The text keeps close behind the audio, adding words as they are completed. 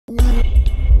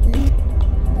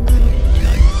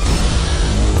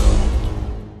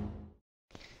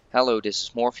Hello, this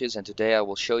is Morpheus, and today I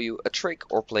will show you a trick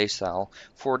or playstyle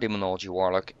for Demonology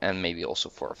Warlock and maybe also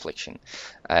for Affliction.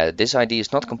 This idea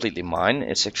is not completely mine,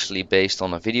 it's actually based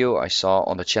on a video I saw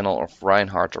on the channel of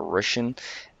Reinhardt or Russian,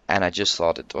 and I just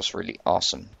thought it was really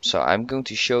awesome. So I'm going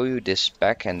to show you this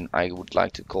spec, and I would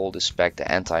like to call this spec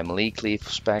the anti-melee cleave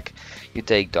spec. You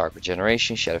take Dark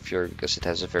Regeneration, Shadow Fury because it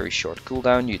has a very short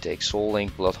cooldown, you take Soul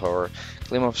Link, Blood Horror,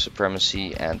 Glim of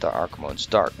Supremacy and the Archimonde's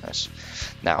Darkness.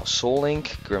 Now Soul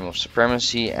Link, Grim of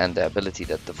Supremacy and the ability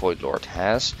that the Void Lord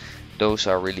has, those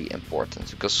are really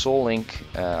important because Soul Link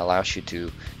allows you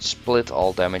to split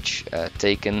all damage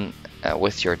taken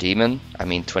with your demon. I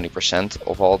mean 20%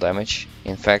 of all damage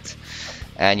in fact,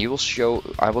 and I will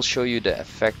show you the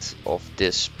effect of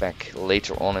this spec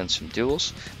later on in some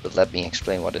duels, but let me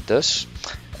explain what it does.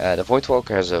 The Voidwalker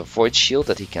has a Void Shield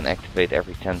that he can activate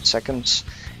every 10 seconds,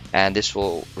 and this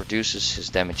will reduces his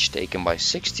damage taken by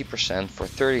 60% for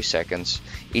 30 seconds.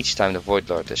 Each time the Void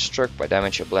Lord is struck by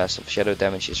damage, a blast of shadow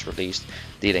damage is released,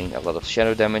 dealing a lot of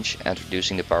shadow damage and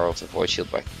reducing the power of the Void Shield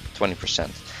by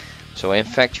 20%. So in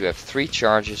fact you have 3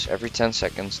 charges every 10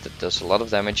 seconds that does a lot of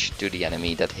damage to the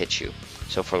enemy that hits you.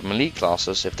 So for melee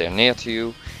classes, if they're near to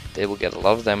you, they will get a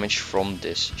lot of damage from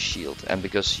this shield, and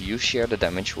because you share the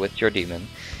damage with your demon,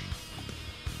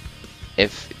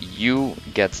 if you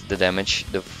get the damage,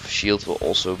 the shield will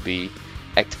also be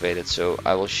activated. So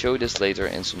I will show this later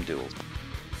in some duels.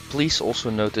 Please also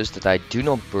notice that I do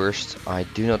not burst, I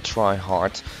do not try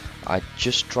hard, I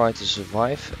just try to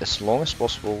survive as long as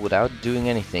possible without doing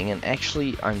anything, and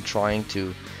actually I'm trying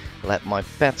to let my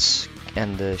pets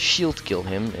and the shield kill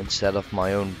him instead of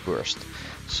my own burst.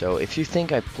 So if you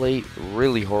think I play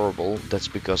really horrible, that's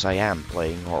because I am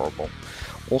playing horrible.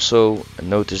 Also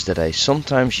notice that I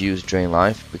sometimes use Drain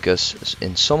Life, because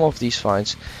in some of these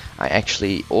fights I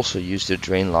actually also use the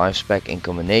Drain Life spec in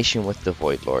combination with the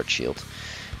Void Lord shield,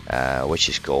 which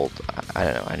is called, I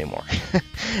don't know anymore.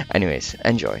 Anyways,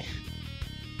 enjoy.